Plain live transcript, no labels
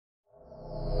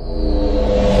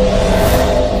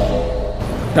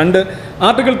രണ്ട്,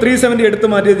 ആർട്ടിക്കിൾ 370 എടുത്തു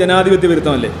മാറ്റിയത് ജനാധിപത്യ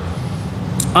വിരുദ്ധമല്ലേ?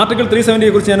 ആർട്ടിക്കിൾ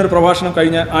 370 ഞാനൊരു പ്രഭാഷണം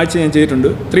കഴിഞ്ഞ ആഴ്ച ഞാൻ ചെയ്തിട്ടുണ്ട്.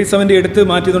 370 എടുത്ത്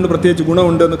മാറ്റിയതുകൊണ്ട് പ്രത്യേകിച്ച്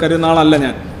ഗുണമുണ്ട് എന്ന് കരുതുന്ന ആളല്ല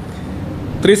ഞാൻ.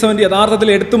 370 യഥാർത്ഥത്തിൽ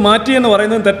എടുത്തു മാറ്റി എന്ന്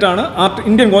പറയുന്നത് തെറ്റാണ്.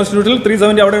 ഇന്ത്യൻ കോൺസ്റ്റിറ്റ്യൂഷനിൽ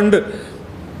 370 അവിടെ ഉണ്ട്.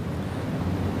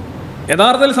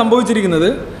 യഥാർത്ഥത്തിൽ സംഭവിച്ചിരിക്കുന്നത്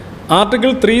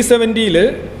ആർട്ടിക്കിൾ 370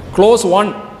 ക്ലോസ്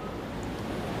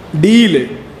 1D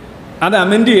അത്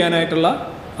അമെൻഡ് ചെയ്യാനായിട്ടുള്ള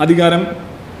അധികാരം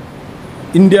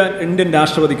ഇന്ത്യൻ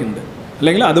രാഷ്ട്രപതിക്കുണ്ട്.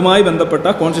 അല്ലെങ്കിൽ അതുമായി ബന്ധപ്പെട്ട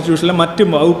കോൺസ്റ്റിറ്റ്യൂഷനിലെ മറ്റ്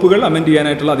വകുപ്പുകൾ അമെൻഡ്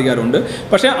ചെയ്യാനായിട്ടുള്ള അധികാരമുണ്ട്.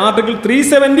 പക്ഷേ ആർട്ടിക്കിൾ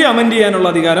 370 അമെൻഡ് ചെയ്യാനുള്ള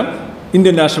അധികാരം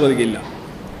ഇന്ത്യൻ രാഷ്ട്രപതിക്കില്ല.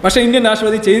 പക്ഷേ ഇന്ത്യൻ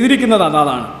രാഷ്ട്രപതി ചെയ്തിരിക്കുന്നത്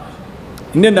അതാണ്.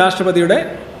 ഇന്ത്യൻ രാഷ്ട്രപതിയുടെ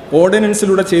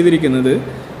ഓർഡിനൻസിലൂടെ ചെയ്തിരിക്കുന്നത്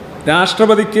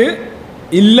രാഷ്ട്രപതിക്ക്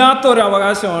ഇല്ലാത്ത ഒരു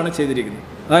അവകാശമാണ് ചെയ്തിരിക്കുന്നത്.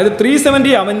 അതായത്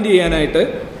 370 അമെൻഡ് ചെയ്യാനായിട്ട്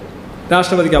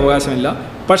രാഷ്ട്രപതിക്ക് അവകാശമില്ല.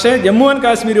 പക്ഷേ ജമ്മു ആൻഡ്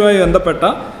കാശ്മീരുമായി ബന്ധപ്പെട്ട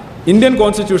ഇന്ത്യൻ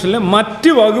കോൺസ്റ്റിറ്റ്യൂഷനിലെ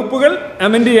മറ്റ് വകുപ്പുകൾ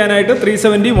അമെൻഡ് ചെയ്യാനായിട്ട്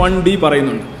 371D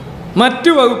പറയുന്നുണ്ട്. മറ്റ്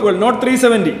വകുപ്പുകൾ, നോട്ട്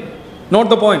 370, നോട്ട്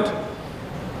ദ പോയിന്റ്.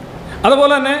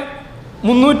 അതുപോലെ തന്നെ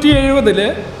 370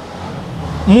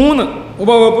 3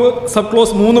 ഉപവകുപ്പ് സബ്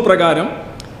ക്ലോസ് 3 പ്രകാരം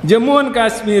ജമ്മു ആൻഡ്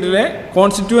കാശ്മീരിലെ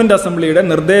കോൺസ്റ്റിറ്റ്യൂവൻ്റ് അസംബ്ലിയുടെ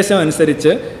നിർദ്ദേശം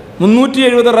അനുസരിച്ച്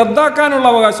 370 റദ്ദാക്കാനുള്ള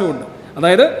അവകാശമുണ്ട്.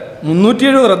 അതായത്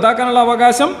 370 റദ്ദാക്കാനുള്ള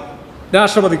അവകാശം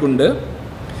രാഷ്ട്രപതിക്കുണ്ട്.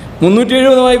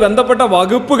 370മായി ബന്ധപ്പെട്ട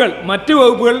വകുപ്പുകൾ, മറ്റ്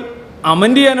വകുപ്പുകൾ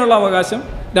അമെൻഡ് ചെയ്യാനുള്ള അവകാശം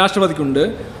രാഷ്ട്രപതിക്കുണ്ട്.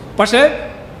 പക്ഷേ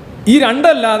ഈ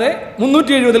രണ്ടല്ലാതെ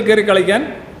 370 കയറി കളിക്കാൻ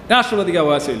രാഷ്ട്രപതിക്ക്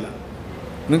അവകാശമില്ല.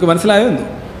 നിങ്ങൾക്ക് മനസ്സിലായോ എന്തോ?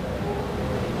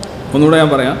 ഒന്നുകൂടെ ഞാൻ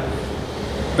പറയാം.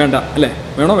 വേണ്ട അല്ലേ?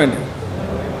 വേണോ? വേണ്ട,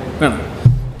 വേണം.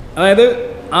 അതായത്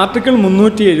ആർട്ടിക്കിൾ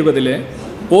 370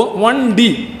 1D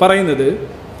പറയുന്നത്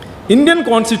ഇന്ത്യൻ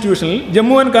കോൺസ്റ്റിറ്റ്യൂഷനിൽ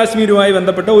ജമ്മു ആൻഡ് കാശ്മീരുമായി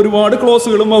ബന്ധപ്പെട്ട ഒരുപാട്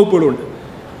ക്ലോസുകളും വകുപ്പുകളും ഉണ്ട്.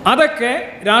 അതൊക്കെ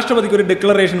രാഷ്ട്രപതിക്ക് ഒരു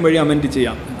ഡിക്ലറേഷൻ വഴി അമെൻഡ്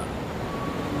ചെയ്യാം.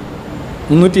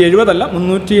 370 അല്ല,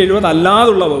 370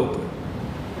 അല്ലാതുള്ള വകുപ്പ്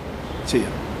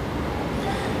ചെയ്യാം.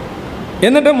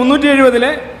 എന്നിട്ട്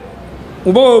 370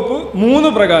 ഉപവകുപ്പ് 3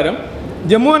 പ്രകാരം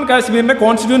ജമ്മു ആൻഡ് കാശ്മീരിൻ്റെ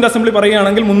കോൺസ്റ്റിറ്റ്യൂവൻ്റ് അസംബ്ലി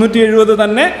പറയുകയാണെങ്കിൽ 370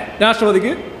 തന്നെ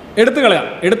രാഷ്ട്രപതിക്ക്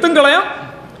എടുത്തും കളയാം,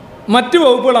 മറ്റ്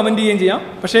വകുപ്പുകൾ അമെൻഡ് ചെയ്യുകയും ചെയ്യാം.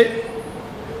 പക്ഷേ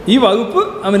ഈ വകുപ്പ്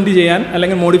അമെൻഡ് ചെയ്യാൻ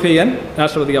അല്ലെങ്കിൽ മോഡിഫൈ ചെയ്യാൻ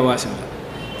രാഷ്ട്രപതിക്ക് അവകാശമില്ല.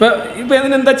 ഇപ്പോൾ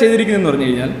അതിനെന്താ ചെയ്തിരിക്കുന്നതെന്ന് പറഞ്ഞു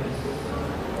കഴിഞ്ഞാൽ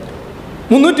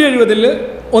 370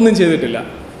 ഒന്നും ചെയ്തിട്ടില്ല.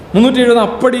 370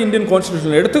 അപ്പടി ഇന്ത്യൻ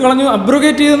കോൺസ്റ്റിറ്റ്യൂഷൻ എടുത്ത് കളഞ്ഞു,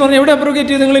 അബ്രോഗേറ്റ് ചെയ്തെന്ന് പറഞ്ഞാൽ എവിടെ അബ്രോഗേറ്റ്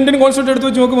ചെയ്ത്? നിങ്ങൾ ഇന്ത്യൻ കോൺസ്റ്റിറ്റ്യൂഷൻ എടുത്ത്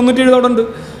വെച്ച് നോക്ക്, 370 അവിടെ ഉണ്ട്.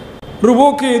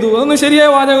 റിവോക്ക് ചെയ്തു, അതൊന്നും ശരിയായ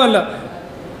വാചകമല്ല.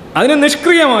 അതിനെ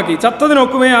നിഷ്ക്രിയമാക്കി,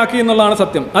 ചത്തതിനൊക്കുമേ ആക്കി എന്നുള്ളതാണ്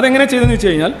സത്യം. അതെങ്ങനെ ചെയ്തെന്ന് വെച്ച്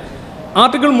കഴിഞ്ഞാൽ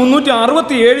ആർട്ടിക്കിൾ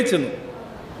 367 ചെന്നു.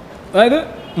 അതായത്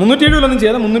 370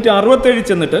 ചെയ്ത 367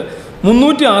 ചെന്നിട്ട്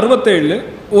 367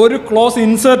 ഒരു ക്ലോസ്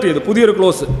ഇൻസേർട്ട് ചെയ്തു, പുതിയൊരു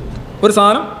ക്ലോസ്, ഒരു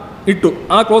സാധനം ഇട്ടു.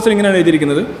 ആ ക്ലോസിൽ ഇങ്ങനെയാണ്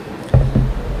എഴുതിയിരിക്കുന്നത്: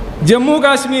 ജമ്മു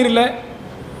കാശ്മീരിലെ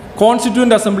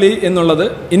കോൺസ്റ്റിറ്റ്യൂവൻ്റ് അസംബ്ലി എന്നുള്ളത്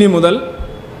ഇനി മുതൽ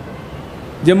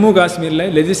ജമ്മു കാശ്മീരിലെ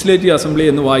ലെജിസ്ലേറ്റീവ് അസംബ്ലി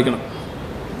എന്ന് വായിക്കണം.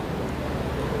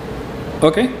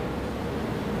 ഓക്കെ.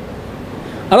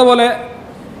 അതുപോലെ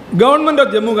ഗവൺമെൻറ്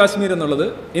ഓഫ് ജമ്മു കാശ്മീർ എന്നുള്ളത്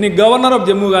ഇനി governor of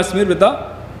Jammu Kashmir with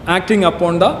acting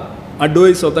upon the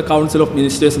advice of the council of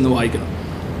ministers എന്ന് വായിക്കണം.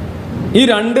 ഈ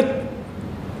രണ്ട്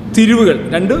തിരിവുകൾ,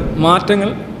 രണ്ട് മാറ്റങ്ങൾ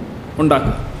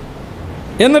ഉണ്ടാക്കുക.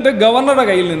 എന്നിട്ട് ഗവർണറുടെ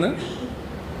കയ്യിൽ നിന്ന്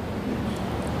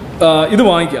ഇത്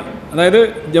വാങ്ങിക്കുക. അതായത്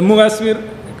ജമ്മു കാശ്മീർ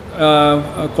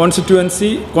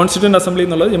കോൺസ്റ്റിറ്റ്യൂവൻ്റ് അസംബ്ലി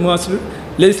എന്നുള്ളത് ജമ്മു കാശ്മീർ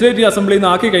ലെജിസ്ലേറ്റീവ് അസംബ്ലിയിൽ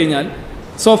നിന്ന് ആക്കി കഴിഞ്ഞാൽ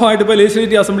സ്വാഭാവികമായിട്ട് ഇപ്പോൾ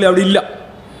ലെജിസ്ലേറ്റീവ് അസംബ്ലി അവിടെ ഇല്ല,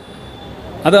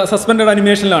 അത് സസ്പെൻഡഡ്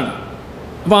അനിമേഷനിലാണ്.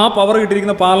 അപ്പോൾ ആ പവർ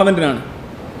കിട്ടിയിരിക്കുന്ന പാർലമെൻറ്റിനാണ്.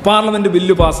 Parliament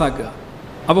bill പാസ്സാക്കുക.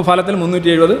 അപ്പോൾ ഫലത്തിൽ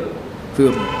 370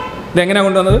 തീർന്നു. ഇതെങ്ങനെയാണ്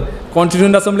കൊണ്ടുവന്നത്?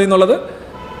 കോൺസ്റ്റിറ്റ്യൂവൻ്റ് അസംബ്ലി എന്നുള്ളത്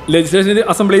ലെജിസ്ലേറ്റീവ്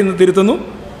അസംബ്ലിയിൽ നിന്ന് തിരുത്തുന്നു,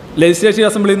 ലെജിസ്ലേറ്റീവ്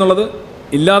അസംബ്ലി എന്നുള്ളത്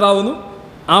ഇല്ലാതാവുന്നു,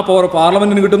 ആ പവർ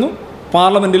പാർലമെൻറ്റിന് കിട്ടുന്നു,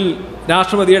 പാർലമെൻറ്റിൽ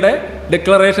രാഷ്ട്രപതിയുടെ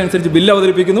ഡിക്ലറേഷൻ അനുസരിച്ച് ബില്ല്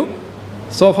അവതരിപ്പിക്കുന്നു,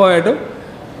 സ്വാഭാവികമായിട്ടും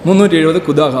 370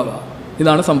 കുതാഹാവ.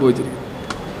 ഇതാണ് സംഭവിച്ചിരിക്കുന്നത്.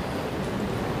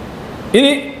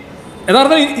 ഇനി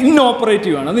യഥാർത്ഥത്തിൽ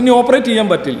ഇന്നോപ്പറേറ്റീവ് ആണ്, അതിനി ഓപ്പറേറ്റ് ചെയ്യാൻ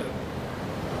പറ്റില്ല.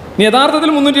 ഇനി യഥാർത്ഥത്തിൽ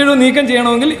 370 നീക്കം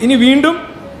ചെയ്യണമെങ്കിൽ ഇനി വീണ്ടും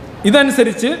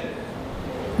ഇതനുസരിച്ച്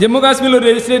ജമ്മു കാശ്മീരിൽ ഒരു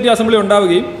ലെജിസ്ലേറ്റീവ് അസംബ്ലി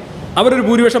ഉണ്ടാവുകയും അവരൊരു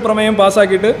ഭൂരിപക്ഷ പ്രമേയം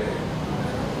പാസ്സാക്കിയിട്ട്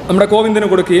നമ്മുടെ കോവിന്ദിന്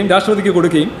കൊടുക്കുകയും രാഷ്ട്രപതിക്ക്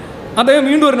കൊടുക്കുകയും അദ്ദേഹം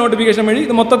വീണ്ടും ഒരു നോട്ടിഫിക്കേഷൻ വഴി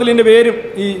ഇത് മൊത്തത്തിൽ ഇതിൻ്റെ വേരും,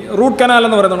 ഈ റൂട്ട് കനാൽ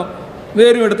എന്ന് പറയുന്നത്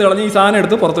വേരും എടുത്ത് കളഞ്ഞ് ഈ സാധനം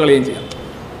എടുത്ത് പുറത്ത് കളയുകയും ചെയ്യാം.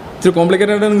 ഇച്ചിരി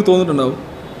കോംപ്ലിക്കേറ്റഡ് ആയിട്ട് നിങ്ങൾക്ക് തോന്നിയിട്ടുണ്ടാവും.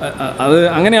 അത്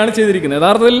അങ്ങനെയാണ് ചെയ്തിരിക്കുന്നത്.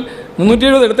 യഥാർത്ഥത്തിൽ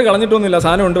 370 എടുത്ത് കളഞ്ഞിട്ടൊന്നുമില്ല,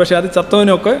 സാധനമുണ്ട്. പക്ഷേ അത്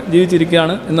ചത്തവനൊക്കെ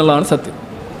ജീവിച്ചിരിക്കുകയാണ് എന്നുള്ളതാണ് സത്യം.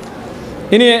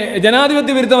 ഇനി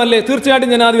ജനാധിപത്യ വിരുദ്ധമല്ലേ? തീർച്ചയായിട്ടും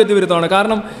ജനാധിപത്യ വിരുദ്ധമാണ്.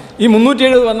 കാരണം ഈ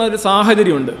 370 വന്ന ഒരു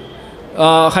സാഹചര്യമുണ്ട്.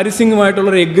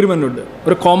 ഹരിസിംഗുമായിട്ടുള്ളൊരു എഗ്രിമെൻ്റ് ഉണ്ട്,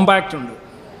 ഒരു കോമ്പാക്റ്റ് ഉണ്ട്,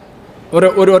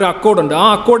 ഒരു അക്കോർഡുണ്ട്. ആ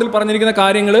അക്കോർഡിൽ പറഞ്ഞിരിക്കുന്ന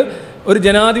കാര്യങ്ങൾ ഒരു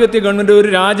ജനാധിപത്യ ഗവൺമെൻറ്, ഒരു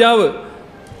രാജാവ്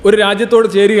ഒരു രാജ്യത്തോട്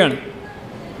ചേരുകയാണ്.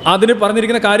 അതിന്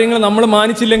പറഞ്ഞിരിക്കുന്ന കാര്യങ്ങൾ നമ്മൾ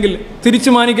മാനിച്ചില്ലെങ്കിൽ തിരിച്ചു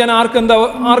മാനിക്കാൻ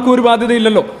ആർക്കും ഒരു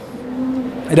ബാധ്യതയില്ലല്ലോ.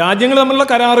 രാജ്യങ്ങൾ തമ്മിലുള്ള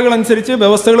കരാറുകൾ അനുസരിച്ച്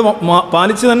വ്യവസ്ഥകൾ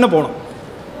പാലിച്ച് തന്നെ പോകണം.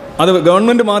 അത്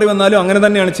ഗവൺമെൻറ് മാറി വന്നാലും അങ്ങനെ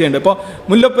തന്നെയാണ് ചെയ്യേണ്ടത്. ഇപ്പോൾ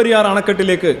മുല്ലപ്പെരിയാർ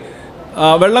അണക്കെട്ടിലേക്ക്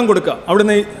വെള്ളം കൊടുക്കുക,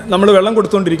 അവിടുന്ന് നമ്മൾ വെള്ളം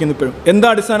കൊടുത്തുകൊണ്ടിരിക്കുന്നു ഇപ്പോഴും. എന്താ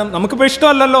അടിസ്ഥാനം? നമുക്കിപ്പോൾ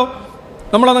ഇഷ്ടമല്ലല്ലോ,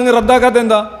 നമ്മളതങ്ങ് റദ്ദാക്കാത്തത്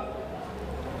എന്താ?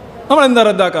 നമ്മളെന്താ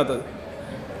റദ്ദാക്കാത്തത്?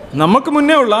 നമുക്ക്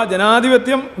മുന്നേ ഉള്ള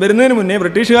ജനാധിപത്യം വരുന്നതിന് മുന്നേ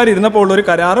ബ്രിട്ടീഷുകാർ ഇരുന്നപ്പോൾ ഉള്ളൊരു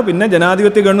കരാറ് പിന്നെ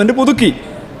ജനാധിപത്യ ഗവൺമെൻറ് പുതുക്കി.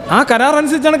 ആ കരാർ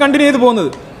അനുസരിച്ചാണ് കണ്ടിന്യൂ ചെയ്ത്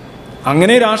പോകുന്നത്.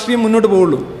 അങ്ങനെ രാഷ്ട്രീയം മുന്നോട്ട്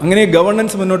പോവുള്ളൂ, അങ്ങനെ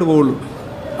ഗവർണൻസ് മുന്നോട്ട് പോവുള്ളൂ.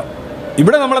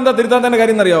 ഇവിടെ നമ്മളെന്താ തിരുത്താത്തതിൻ്റെ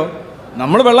കാര്യം എന്നറിയാമോ?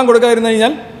 നമ്മൾ വെള്ളം കൊടുക്കാതിരുന്നു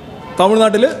കഴിഞ്ഞാൽ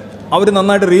തമിഴ്നാട്ടിൽ അവർ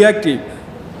നന്നായിട്ട് റിയാക്ട് ചെയ്യും.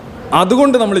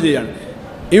 അതുകൊണ്ട് നമ്മൾ ചെയ്യാണ്.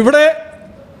 ഇവിടെ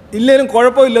ഇല്ലെങ്കിലും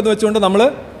കുഴപ്പമില്ലെന്ന് വെച്ചുകൊണ്ട് നമ്മൾ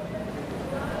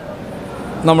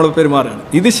പെരുമാറുകയാണ്.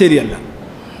 ഇത് ശരിയല്ല.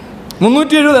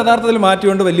 370 യഥാർത്ഥത്തിൽ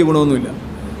മാറ്റിക്കൊണ്ട് വലിയ ഗുണമൊന്നുമില്ല.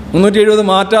 370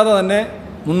 മാറ്റാതെ തന്നെ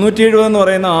 370 എന്ന്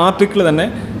പറയുന്ന ആർട്ടിക്കിൾ തന്നെ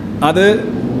അത്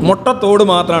മുട്ടത്തോട്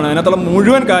മാത്രമാണ്. അതിനകത്തുള്ള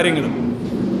മുഴുവൻ കാര്യങ്ങളും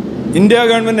ഇന്ത്യ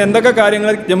ഗവൺമെൻറ് എന്തൊക്കെ കാര്യങ്ങൾ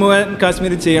ജമ്മു ആൻഡ്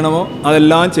കാശ്മീരിൽ ചെയ്യണമോ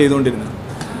അതെല്ലാം ചെയ്തുകൊണ്ടിരുന്നത്.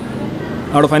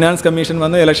 അവിടെ ഫൈനാൻസ് കമ്മീഷൻ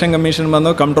വന്നു, ഇലക്ഷൻ കമ്മീഷൻ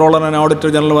വന്നു, കൺട്രോളർ ആൻഡ് ഓഡിറ്റർ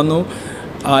ജനറൽ വന്നു,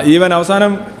 ഈവൻ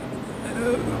അവസാനം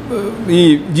ഈ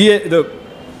ഇത്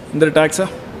എന്തൊരു ടാക്സാ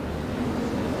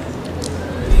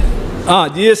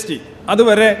GST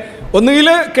അതുവരെ ഒന്നുകിൽ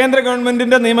കേന്ദ്ര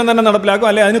ഗവൺമെൻറ്റിൻ്റെ നിയമം തന്നെ നടപ്പിലാക്കും,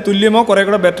 അല്ലെങ്കിൽ അതിന് തുല്യമോ കുറേ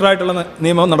കൂടെ ബെറ്റർ ആയിട്ടുള്ള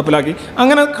നിയമം നടപ്പിലാക്കി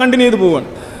അങ്ങനെ കണ്ടിന്യൂ ചെയ്ത് പോവുകയാണ്.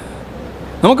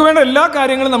 നമുക്ക് വേണ്ട എല്ലാ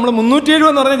കാര്യങ്ങളും നമ്മൾ 370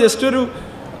 എന്ന് പറഞ്ഞാൽ ജസ്റ്റ്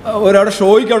ഒരവിടെ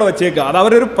ഷോയ്ക്ക് അവിടെ വെച്ചേക്കുക. അത്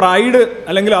അവരൊരു പ്രൈഡ്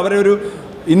അല്ലെങ്കിൽ അവരൊരു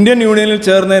ഇന്ത്യൻ യൂണിയനിൽ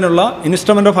ചേർന്നതിനുള്ള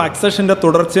ഇൻസ്ട്രുമെൻ്റ് ഓഫ് ആക്സഷൻ്റെ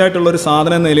തുടർച്ചയായിട്ടുള്ളൊരു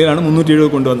സാധനം എന്ന നിലയിലാണ് 370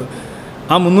 കൊണ്ടുവന്നത്.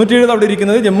 ആ 370 അവിടെ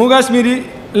ഇരിക്കുന്നത് ജമ്മു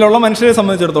കാശ്മീരിലുള്ള മനുഷ്യരെ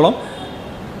സംബന്ധിച്ചിടത്തോളം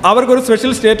അവർക്കൊരു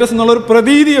സ്പെഷ്യൽ സ്റ്റേറ്റസ് എന്നുള്ളൊരു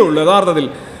പ്രതീതിയേ ഉള്ളൂ. യഥാർത്ഥത്തിൽ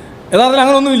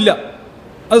അങ്ങനെയൊന്നുമില്ല.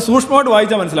 അത് സൂക്ഷ്മമായിട്ട്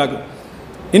വായിച്ചാൽ മനസ്സിലാക്കും.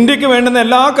 ഇന്ത്യക്ക് വേണ്ടുന്ന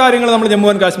എല്ലാ കാര്യങ്ങളും നമ്മൾ ജമ്മു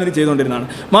ആൻഡ് കാശ്മീരിൽ ചെയ്തുകൊണ്ടിരുന്നതാണ്.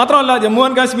 മാത്രമല്ല ജമ്മു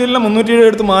ആൻഡ് കാശ്മീരിലെ 370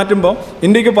 എടുത്ത് മാറ്റുമ്പോൾ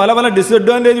ഇന്ത്യക്ക് പല പല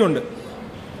ഡിസഡ്വാൻറ്റേജും ഉണ്ട്.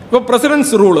 ഇപ്പോൾ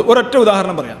പ്രസിഡൻസ് റൂള് ഒരൊറ്റ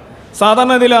ഉദാഹരണം പറയാം.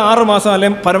 സാധാരണ ഇതിൽ 6 മാസം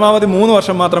അല്ലെങ്കിൽ പരമാവധി 3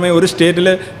 വർഷം മാത്രമേ ഒരു സ്റ്റേറ്റിൽ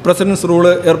പ്രസിഡൻസ്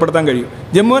റൂള് ഏർപ്പെടുത്താൻ കഴിയൂ.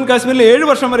 ജമ്മു ആൻഡ് കാശ്മീരിൽ 7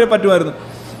 വർഷം വരെ പറ്റുമായിരുന്നു.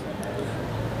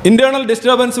 ഇൻറ്റേർണൽ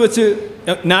ഡിസ്റ്റർബൻസ് വെച്ച്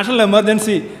നാഷണൽ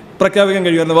എമർജൻസി പ്രഖ്യാപിക്കാൻ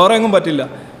കഴിയുമായിരുന്നു. വേറെ എങ്ങും പറ്റില്ല.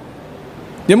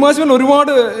 ജമ്മു കാശ്മീരിൽ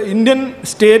ഒരുപാട് ഇന്ത്യൻ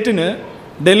സ്റ്റേറ്റിന്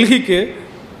ഡൽഹിക്ക്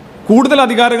കൂടുതൽ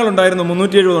അധികാരങ്ങളുണ്ടായിരുന്നു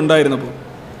 370 ഉണ്ടായിരുന്നപ്പോൾ.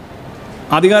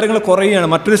 അധികാരങ്ങൾ കുറയുകയാണ്,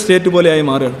 മറ്റൊരു സ്റ്റേറ്റ് പോലെയായി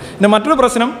മാറുകയാണ്. പിന്നെ മറ്റൊരു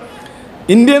പ്രശ്നം,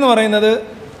 ഇന്ത്യ എന്ന് പറയുന്നത്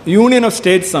യൂണിയൻ ഓഫ്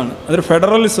സ്റ്റേറ്റ്സ് ആണ്, അതൊരു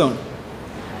ഫെഡറലിസമാണ്.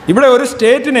 ഇവിടെ ഒരു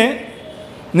സ്റ്റേറ്റിനെ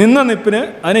നിപ്പിന്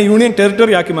അതിനെ യൂണിയൻ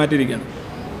ടെറിട്ടറി ആക്കി മാറ്റിയിരിക്കുകയാണ്.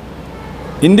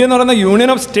 ഇന്ത്യ എന്ന് പറയുന്ന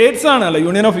യൂണിയൻ ഓഫ് സ്റ്റേറ്റ്സ് ആണ്, അല്ല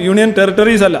യൂണിയൻ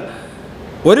ടെറിട്ടറീസ് അല്ല.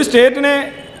 ഒരു സ്റ്റേറ്റിനെ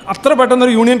അത്ര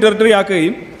പെട്ടെന്നൊരു യൂണിയൻ ടെറിട്ടറി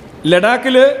ആക്കുകയും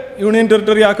ലഡാക്കിൽ യൂണിയൻ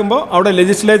ടെറിട്ടറി ആക്കുമ്പോൾ അവിടെ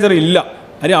ലെജിസ്ലേച്ചർ ഇല്ല,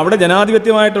 അല്ലെങ്കിൽ അവിടെ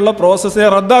ജനാധിപത്യമായിട്ടുള്ള പ്രോസസ്സെ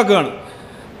റദ്ദാക്കുകയാണ്,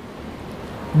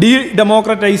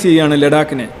 ഡെമോക്രറ്റൈസ് ചെയ്യുകയാണ്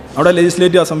ലഡാക്കിനെ. അവിടെ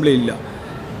ലെജിസ്ലേറ്റീവ് അസംബ്ലി ഇല്ല.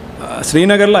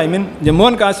 ശ്രീനഗറിൽ ജമ്മു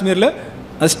ആൻഡ് കാശ്മീരിൽ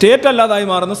അത് സ്റ്റേറ്റ് അല്ലാതായി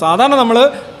മാറുന്നു. സാധാരണ നമ്മൾ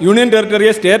യൂണിയൻ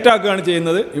ടെറിട്ടറിയെ സ്റ്റേറ്റ് ആക്കുകയാണ്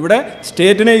ചെയ്യുന്നത്. ഇവിടെ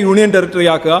സ്റ്റേറ്റിനെ യൂണിയൻ ടെറിട്ടറി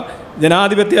ആക്കുക,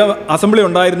 ജനാധിപത്യ അസംബ്ലി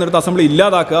ഉണ്ടായിരുന്നിടത്ത് അസംബ്ലി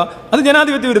ഇല്ലാതാക്കുക, അത്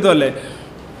ജനാധിപത്യ വിരുദ്ധമല്ലേ?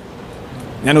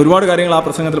 ഞാൻ ഒരുപാട് കാര്യങ്ങൾ ആ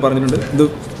പ്രസംഗത്തിൽ പറഞ്ഞിട്ടുണ്ട്.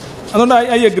 അതുകൊണ്ട്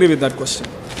I agree with that question.